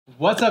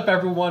What's up,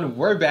 everyone?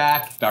 We're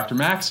back. Dr.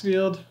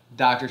 Maxfield.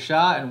 Dr.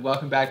 Shah, and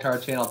welcome back to our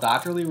channel,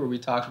 Doctorly, where we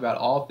talk about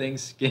all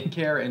things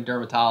skincare and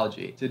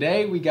dermatology.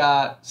 Today, we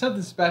got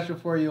something special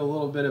for you, a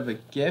little bit of a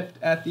gift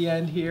at the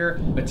end here.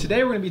 But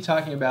today, we're going to be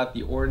talking about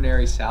the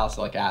ordinary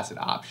salicylic acid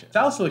option.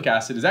 Salicylic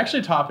acid is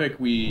actually a topic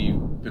we've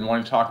been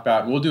wanting to talk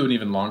about. We'll do an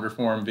even longer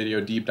form video,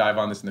 deep dive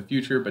on this in the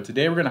future. But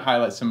today, we're going to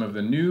highlight some of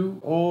the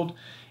new, old,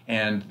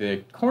 and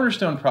the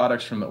cornerstone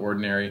products from The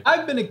Ordinary.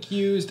 I've been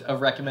accused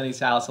of recommending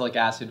salicylic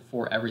acid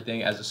for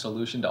everything as a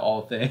solution to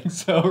all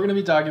things. So we're going to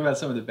be talking about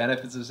some of the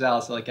benefits of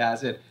salicylic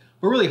acid.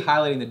 We're really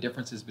highlighting the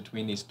differences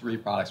between these three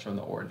products from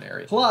The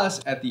Ordinary.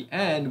 Plus, at the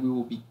end, we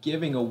will be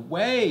giving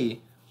away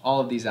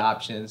all of these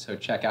options, so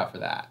check out for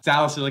that.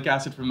 Salicylic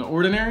acid from The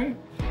Ordinary.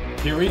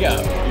 Here we go.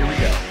 Here we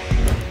go.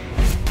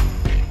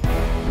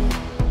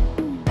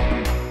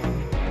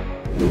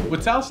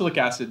 What salicylic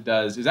acid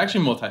does is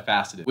actually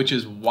multifaceted, which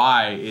is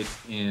why it's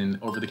in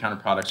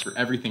over-the-counter products for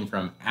everything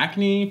from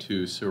acne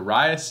to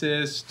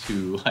psoriasis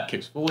to like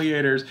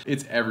exfoliators.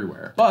 It's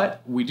everywhere.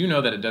 But we do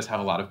know that it does have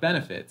a lot of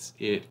benefits.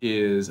 It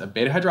is a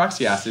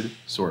beta-hydroxy acid,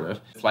 sort of.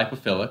 It's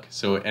lipophilic,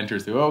 so it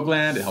enters the oil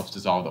gland, it helps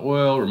dissolve the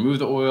oil, remove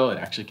the oil, it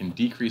actually can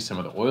decrease some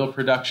of the oil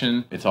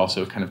production. It's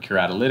also kind of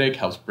keratolytic,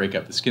 helps break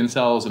up the skin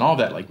cells, and all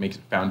that like makes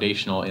it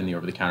foundational in the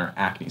over-the-counter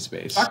acne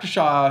space. Dr.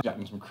 Shah got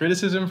some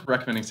criticism for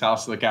recommending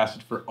salicylic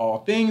acid for all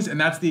things, and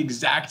that's the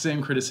exact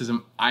same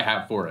criticism I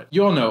have for it.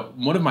 You all know,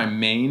 one of my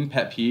main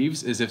pet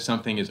peeves is if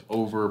something is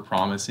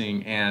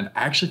over-promising, and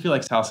I actually feel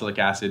like salicylic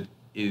acid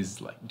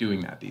is like doing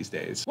that these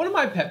days. One of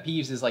my pet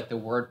peeves is like the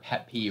word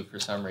pet peeve for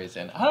some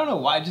reason. I don't know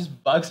why, it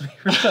just bugs me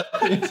for some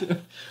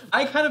reason.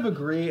 I kind of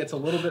agree it's a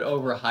little bit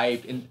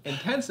overhyped and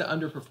tends to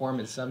underperform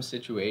in some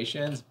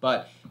situations,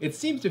 but it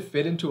seems to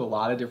fit into a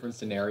lot of different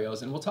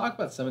scenarios, and we'll talk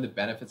about some of the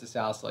benefits of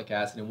salicylic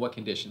acid and what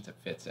conditions it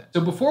fits in.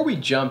 So before we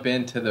jump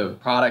into the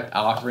product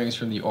offerings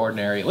from The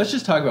Ordinary, let's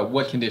just talk about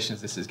what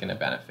conditions this is going to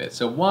benefit.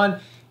 So one,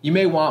 you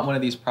may want one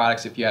of these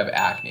products if you have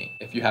acne,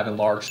 if you have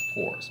enlarged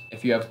pores,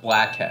 if you have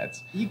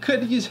blackheads. You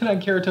could use it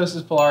on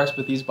keratosis pilaris,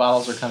 but these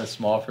bottles are kind of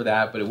small for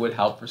that, but it would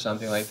help for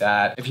something like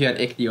that. If you had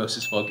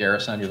ichthyosis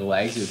vulgaris on your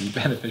legs, it would be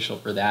beneficial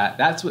for that.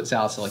 That's what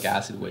salicylic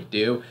acid would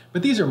do,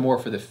 but these are more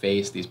for the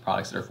face, these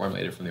products that are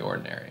formulated from The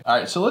Ordinary. All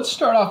right, so let's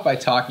start off by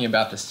talking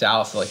about the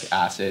salicylic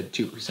acid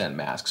 2%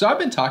 mask. So I've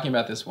been talking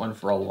about this one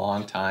for a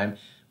long time,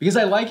 because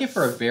I like it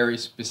for a very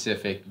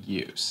specific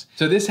use.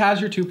 So this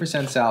has your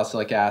 2%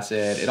 salicylic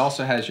acid. It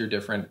also has your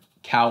different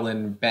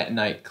kaolin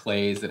bentonite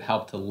clays that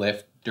help to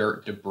lift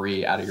dirt,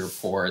 debris out of your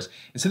pores.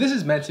 And so this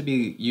is meant to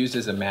be used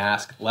as a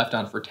mask, left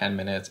on for 10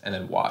 minutes, and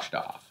then washed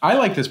off. I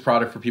like this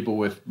product for people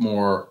with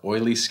more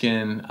oily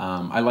skin.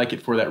 I like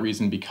it for that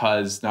reason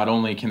because not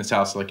only can the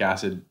salicylic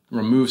acid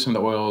remove some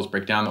of the oils,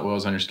 break down the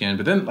oils on your skin,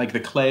 but then like the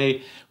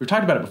clay, we've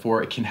talked about it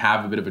before, it can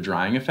have a bit of a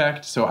drying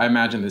effect. So I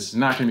imagine this is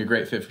not gonna be a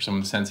great fit for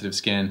someone with sensitive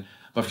skin,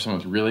 but for someone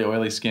with really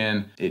oily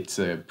skin, it's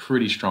a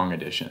pretty strong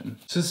addition.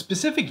 So the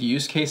specific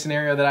use case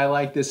scenario that I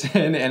like this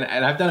in, and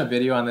I've done a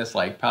video on this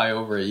like probably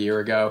over a year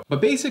ago, but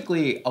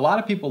basically a lot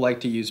of people like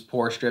to use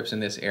pore strips in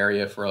this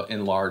area for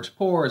enlarged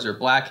pores or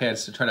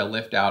blackheads to try to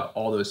lift out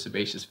all those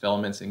sebaceous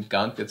filaments and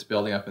gunk that's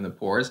building up in the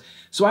pores.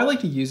 So I like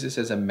to use this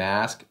as a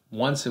mask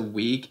once a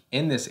week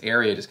in this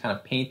area, just kind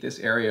of paint this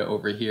area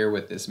over here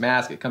with this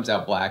mask. It comes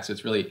out black, so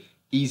it's really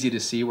easy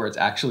to see where it's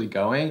actually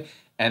going,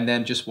 and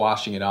then just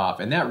washing it off.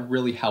 And that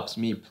really helps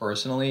me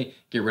personally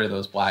get rid of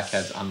those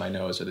blackheads on my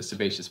nose or the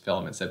sebaceous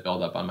filaments that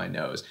build up on my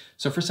nose.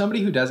 So for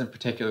somebody who doesn't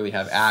particularly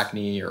have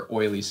acne or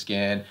oily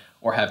skin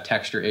or have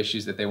texture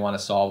issues that they want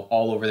to solve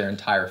all over their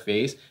entire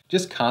face,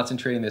 just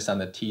concentrating this on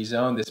the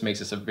T-zone, this makes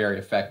this a very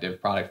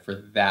effective product for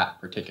that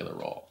particular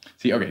role.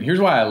 See, okay, here's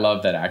why I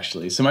love that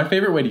actually. So my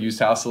favorite way to use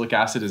salicylic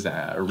acid is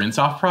a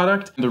rinse-off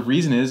product. The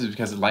reason is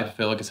because it's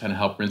lipophilic, it's gonna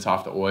help rinse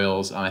off the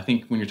oils. I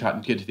think when you're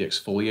trying to get to the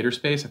exfoliator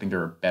space, I think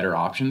there are better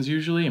options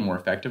usually and more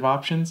effective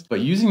options. But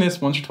using this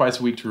once or twice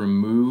a week to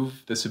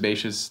remove the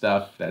sebaceous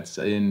stuff that's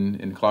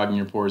in clogging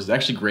your pores is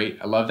actually great.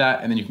 I love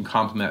that. And then you can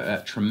complement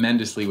that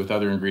tremendously with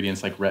other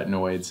ingredients like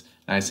retinoids,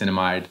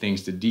 niacinamide,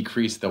 things to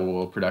decrease the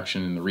oil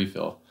production in the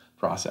refill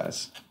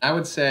process. I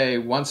would say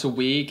once a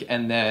week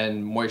and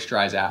then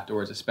moisturize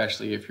afterwards,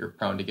 especially if you're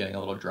prone to getting a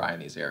little dry in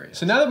these areas.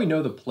 So now that we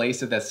know the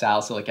place of that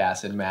salicylic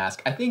acid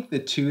mask, I think the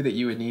two that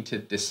you would need to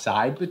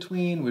decide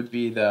between would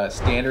be the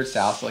standard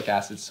salicylic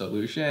acid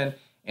solution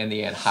and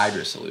the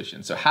anhydrous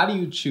solution. So how do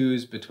you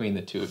choose between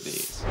the two of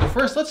these? So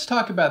first, let's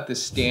talk about the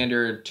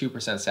standard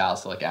 2%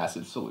 salicylic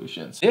acid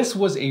solutions. This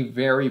was a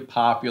very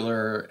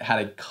popular, had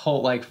a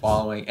cult-like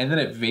following, and then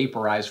it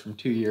vaporized from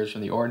 2 years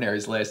from The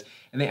Ordinary's list.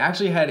 And they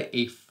actually had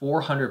a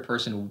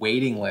 400-person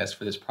waiting list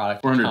for this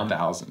product.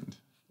 400,000.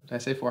 Did I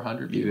say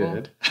 400 people? You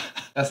did.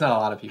 That's not a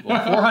lot of people.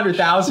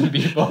 400,000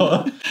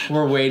 people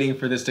we're waiting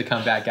for this to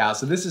come back out.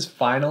 So this is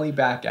finally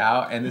back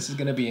out, and this is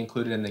going to be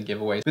included in the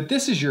giveaways. But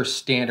this is your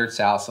standard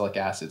salicylic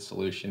acid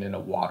solution in a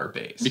water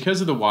base.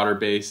 Because of the water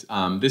base,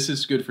 this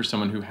is good for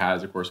someone who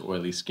has, of course,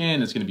 oily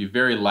skin. It's going to be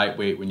very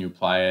lightweight when you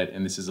apply it,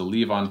 and this is a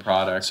leave-on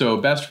product. So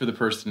best for the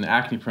person,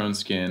 acne-prone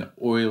skin,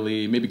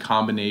 oily, maybe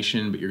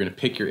combination, but you're going to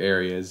pick your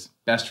areas.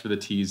 Best for the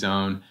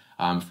T-zone.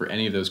 For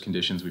any of those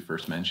conditions we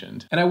first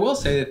mentioned. And I will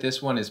say that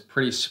this one is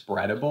pretty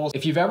spreadable.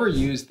 If you've ever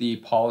used the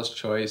Paula's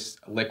Choice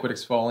liquid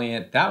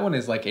exfoliant, that one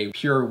is like a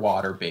pure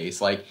water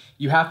base. Like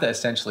you have to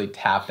essentially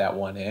tap that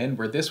one in,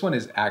 where this one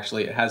is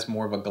actually, it has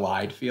more of a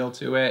glide feel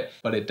to it,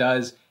 but it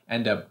does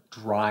end up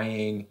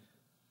drying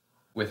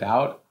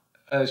without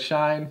a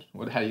shine.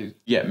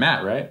 Yeah,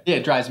 matte, right? Yeah,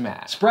 it dries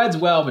matte. Spreads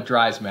well, but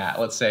dries matte.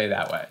 Let's say it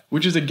that way.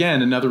 Which is,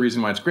 again, another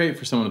reason why it's great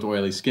for someone with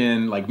oily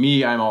skin. Like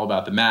me, I'm all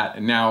about the matte.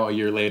 And now a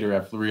year later,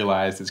 I've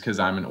realized it's because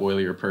I'm an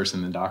oilier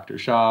person than Dr.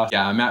 Shaw.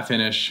 Yeah, a matte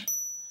finish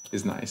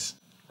is nice.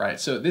 Right,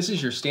 so this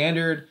is your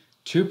standard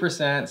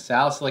 2%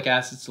 salicylic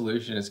acid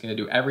solution. It's going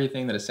to do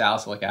everything that a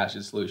salicylic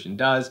acid solution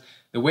does.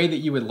 The way that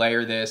you would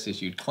layer this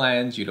is you'd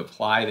cleanse, you'd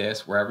apply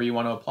this wherever you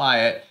want to apply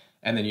it,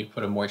 and then you'd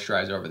put a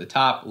moisturizer over the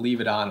top,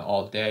 leave it on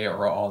all day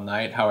or all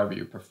night, however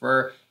you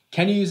prefer.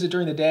 Can you use it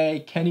during the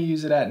day? Can you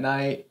use it at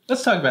night?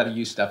 Let's talk about the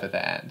use stuff at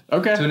the end.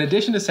 Okay. So in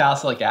addition to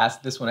salicylic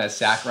acid, this one has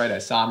saccharide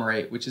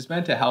isomerate, which is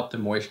meant to help to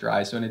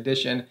moisturize. So in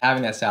addition,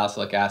 having that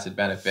salicylic acid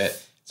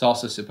benefit, it's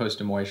also supposed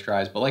to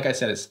moisturize, but like I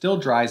said, it still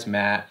dries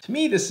matte. To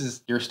me, this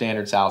is your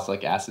standard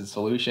salicylic acid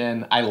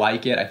solution. I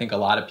like it. I think a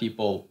lot of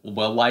people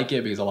will like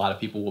it because a lot of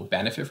people will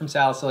benefit from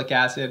salicylic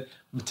acid.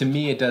 But to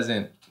me, it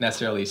doesn't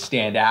necessarily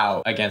stand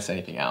out against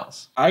anything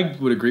else. I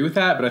would agree with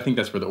that, but I think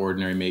that's where The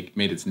Ordinary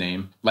made its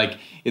name. Like,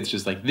 it's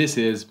just like, this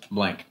is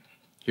blank.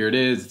 Here it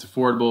is, it's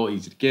affordable,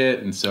 easy to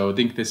get, and so I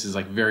think this is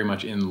like very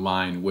much in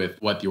line with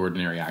what The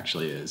Ordinary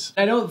actually is.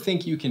 I don't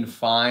think you can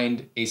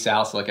find a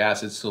salicylic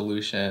acid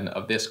solution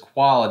of this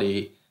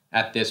quality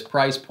at this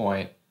price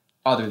point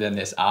other than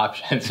this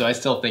option. So I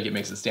still think it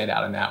makes it stand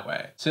out in that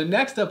way. So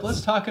next up,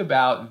 let's talk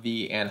about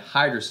the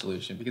anhydrous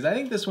solution, because I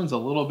think this one's a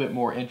little bit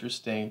more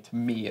interesting to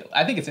me.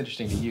 I think it's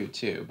interesting to you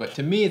too, but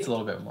to me, it's a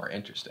little bit more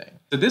interesting.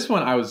 So this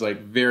one I was like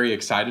very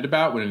excited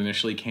about when it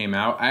initially came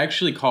out. I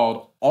actually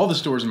called all the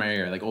stores in my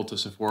area, like Ulta,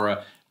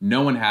 Sephora.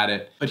 No one had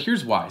it, but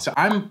here's why. So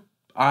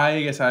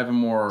I guess I have a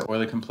more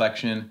oily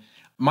complexion.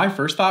 My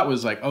first thought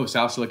was like, oh,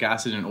 salicylic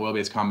acid and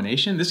oil-based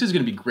combination. This is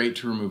gonna be great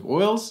to remove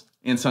oils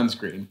and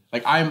sunscreen.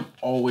 Like I'm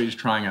always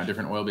trying out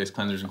different oil-based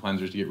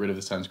cleansers to get rid of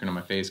the sunscreen on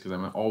my face because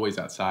I'm always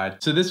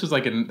outside. So this was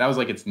like, that was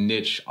like its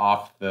niche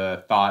off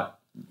the thought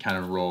kind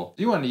of roll.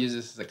 Do you want to use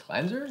this as a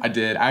cleanser? I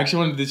did. I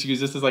actually wanted to use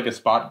this as like a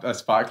spot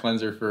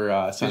cleanser for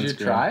sunscreen. Did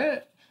you try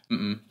it?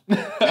 Mm-mm.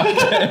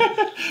 Okay.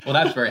 Well,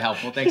 that's very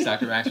helpful. Thanks,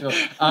 Dr. Maxwell.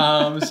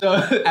 So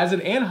as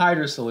an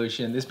anhydrous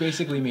solution, this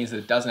basically means that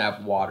it doesn't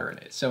have water in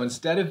it. So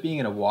instead of being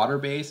in a water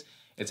base,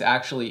 it's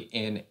actually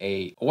in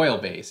a oil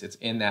base. It's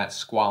in that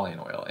squalene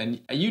oil.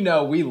 And you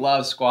know, we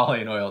love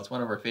squalene oil. It's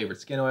one of our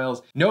favorite skin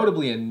oils,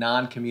 notably a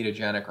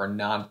non-comedogenic or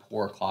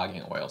non-pore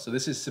clogging oil. So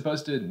this is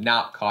supposed to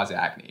not cause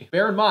acne.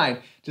 Bear in mind,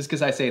 just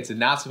because I say it's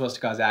not supposed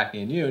to cause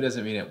acne in you,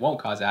 doesn't mean it won't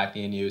cause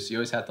acne in you. So you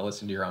always have to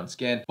listen to your own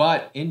skin.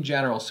 But in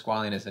general,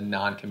 squalene is a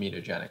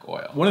non-comedogenic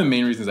oil. One of the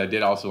main reasons I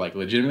did also like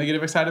legitimately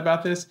get excited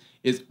about this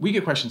is we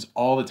get questions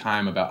all the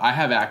time about, I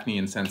have acne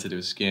and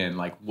sensitive skin,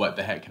 like what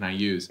the heck can I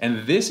use?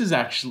 And this is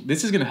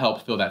gonna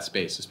help fill that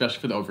space, especially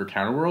for the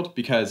over-the-counter world,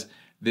 because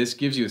this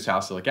gives you the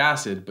salicylic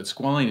acid, but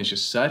squalene is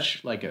just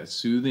such like a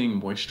soothing,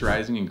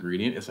 moisturizing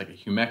ingredient. It's like a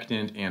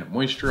humectant and a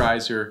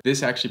moisturizer.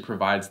 This actually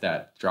provides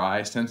that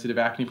dry, sensitive,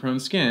 acne-prone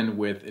skin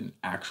with an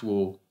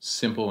actual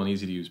simple and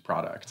easy to use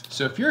product.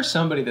 So if you're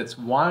somebody that's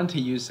wanting to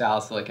use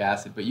salicylic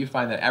acid, but you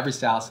find that every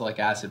salicylic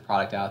acid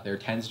product out there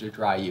tends to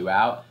dry you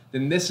out,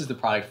 then this is the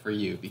product for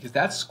you, because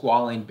that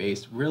squalene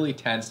based really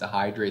tends to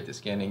hydrate the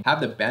skin and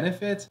have the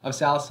benefits of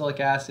salicylic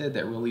acid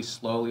that really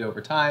slowly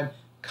over time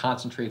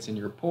concentrates in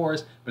your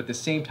pores, but at the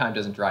same time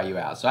doesn't dry you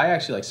out. So I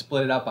actually like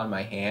split it up on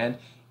my hand,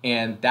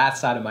 and that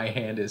side of my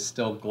hand is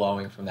still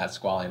glowing from that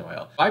squalene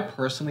oil. I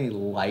personally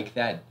like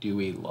that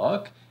dewy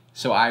look,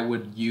 so I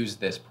would use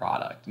this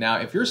product. Now,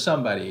 if you're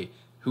somebody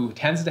who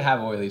tends to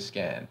have oily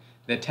skin,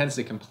 that tends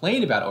to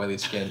complain about oily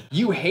skin,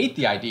 you hate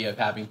the idea of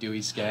having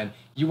dewy skin,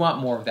 you want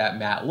more of that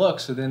matte look,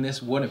 so then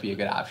this wouldn't be a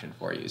good option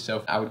for you.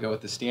 So I would go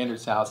with the standard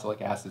salicylic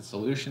acid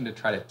solution to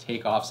try to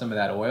take off some of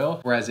that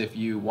oil. Whereas if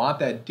you want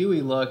that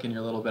dewy look and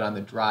you're a little bit on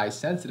the dry,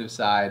 sensitive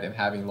side and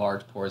having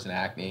large pores and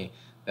acne,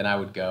 then I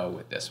would go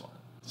with this one.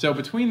 So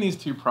between these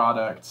two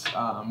products,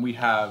 we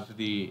have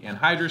the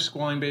anhydrous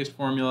squalene-based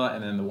formula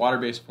and then the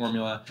water-based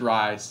formula.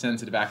 Dry,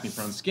 sensitive,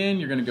 acne-prone skin,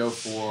 you're gonna go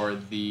for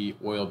the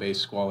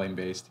oil-based,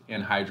 squalene-based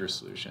anhydrous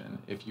solution.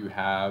 If you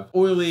have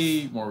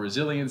oily, more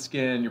resilient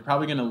skin, you're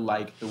probably gonna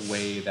like the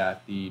way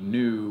that the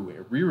new,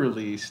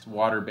 re-released,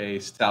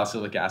 water-based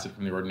salicylic acid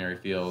from The Ordinary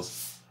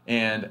feels.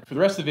 And for the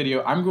rest of the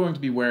video, I'm going to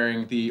be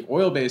wearing the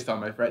oil-based on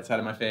my right side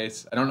of my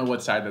face. I don't know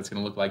what side that's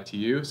gonna look like to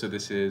you. So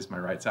this is my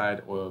right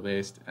side,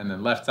 oil-based, and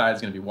then left side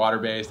is gonna be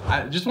water-based.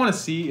 I just wanna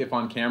see if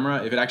on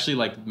camera, if it actually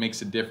like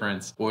makes a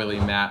difference, oily,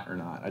 matte or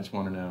not. I just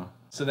wanna know.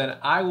 So then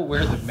I will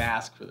wear the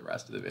mask for the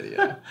rest of the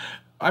video.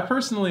 I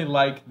personally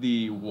like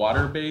the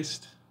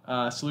water-based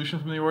solution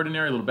from The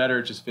Ordinary a little better.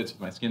 It just fits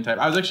with my skin type.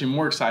 I was actually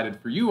more excited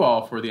for you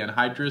all for the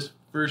anhydrous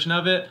version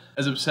of it.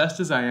 As obsessed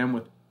as I am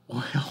with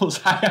oils,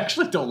 I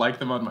actually don't like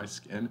them on my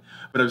skin,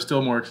 but I'm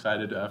still more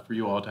excited for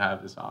you all to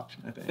have this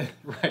option, I think.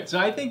 Right, so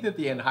I think that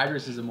the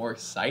anhydrous is a more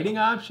exciting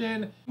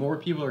option. More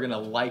people are gonna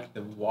like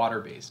the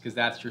water-based because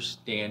that's your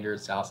standard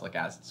salicylic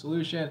acid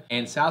solution.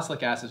 And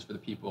salicylic acid is for the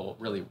people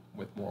really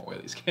with more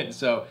oily skin.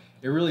 So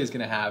it really is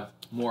gonna have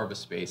more of a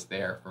space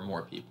there for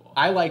more people.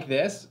 I like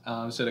this,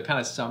 so to kind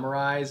of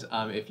summarize,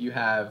 if you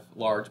have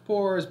large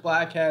pores,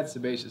 blackheads,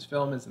 sebaceous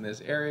filaments in this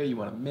area, you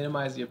wanna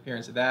minimize the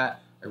appearance of that.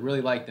 I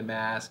really like the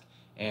mask.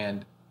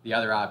 And the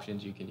other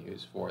options you can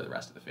use for the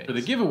rest of the face. For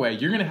the giveaway,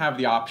 you're gonna have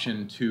the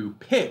option to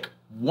pick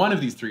one of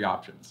these 3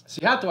 options. So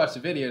you have to watch the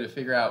video to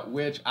figure out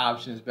which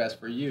option is best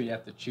for you. You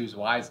have to choose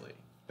wisely.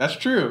 That's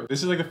true.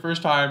 This is like the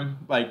first time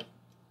like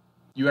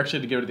you actually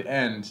had to go to the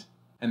end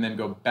and then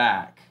go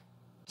back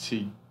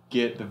to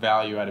get the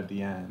value out of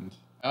the end.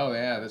 Oh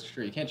yeah, that's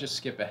true. You can't just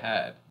skip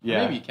ahead. Yeah.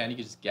 Or maybe you can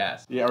just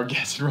guess. Yeah, or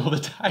guess and roll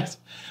the dice.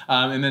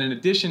 And then in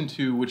addition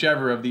to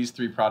whichever of these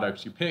 3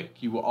 products you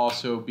pick, you will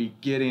also be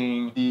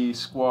getting the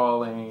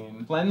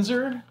Squalane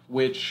cleanser,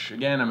 which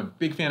again, I'm a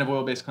big fan of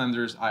oil-based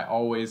cleansers. I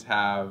always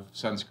have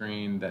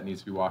sunscreen that needs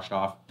to be washed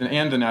off,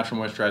 and the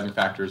natural moisturizing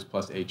factors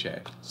plus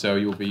HA. So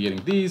you will be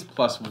getting these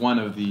plus one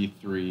of the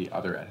 3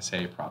 other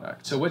SA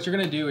products. So what you're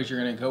gonna do is you're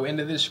gonna go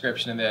into the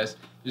description of this.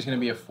 There's gonna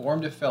be a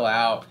form to fill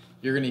out.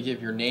 You're gonna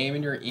give your name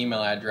and your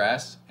email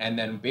address, and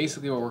then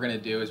basically what we're gonna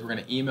do is we're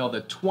gonna email the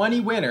 20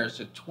 winners,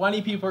 so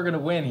 20 people are gonna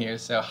win here,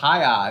 so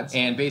high odds,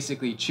 and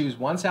basically choose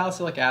one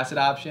salicylic acid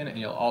option, and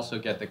you'll also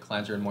get the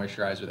cleanser and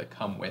moisturizer that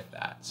come with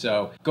that.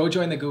 So go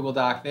join the Google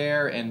Doc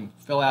there and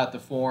fill out the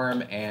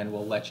form, and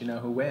we'll let you know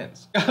who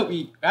wins.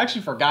 We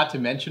actually forgot to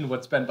mention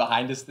what's been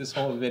behind us this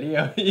whole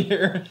video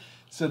here.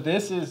 So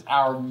this is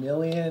our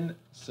 1,000,000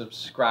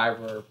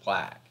 subscriber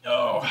plaque.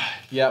 Oh,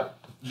 yep.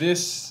 This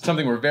is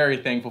something we're very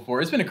thankful for.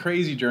 It's been a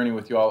crazy journey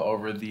with you all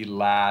over the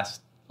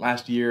last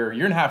year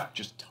and a half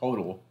just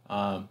total.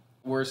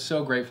 We're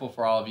so grateful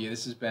for all of you.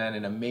 This has been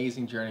an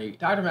amazing journey.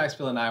 Dr.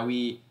 Maxfield and I,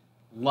 we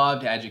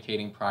loved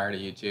educating prior to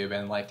YouTube,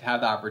 and like to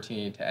have the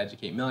opportunity to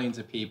educate millions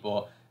of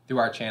people through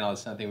our channel is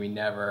something we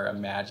never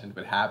imagined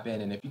would happen.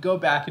 And if you go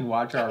back and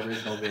watch our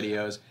original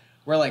videos,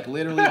 we're like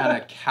literally on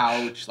a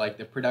couch, like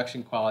the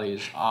production quality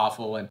is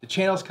awful, and the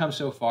channel's come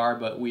so far,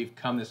 but we've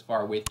come this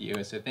far with you.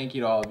 And so thank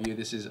you to all of you.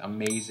 This is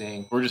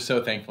amazing. We're just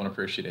so thankful and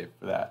appreciative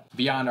for that.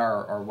 Beyond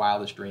our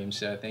wildest dreams.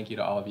 So thank you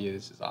to all of you.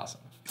 This is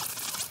awesome.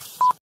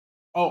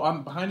 Oh,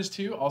 behind us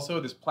too, also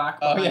this plaque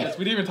behind us.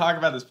 We didn't even talk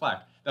about this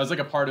plaque. That was like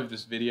a part of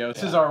this video.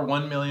 This is our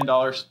 $1 million.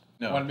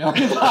 No. $1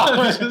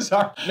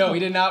 million. No, we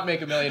did not make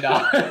 $1 million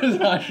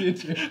on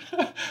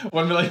YouTube.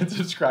 1 million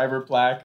subscriber plaque.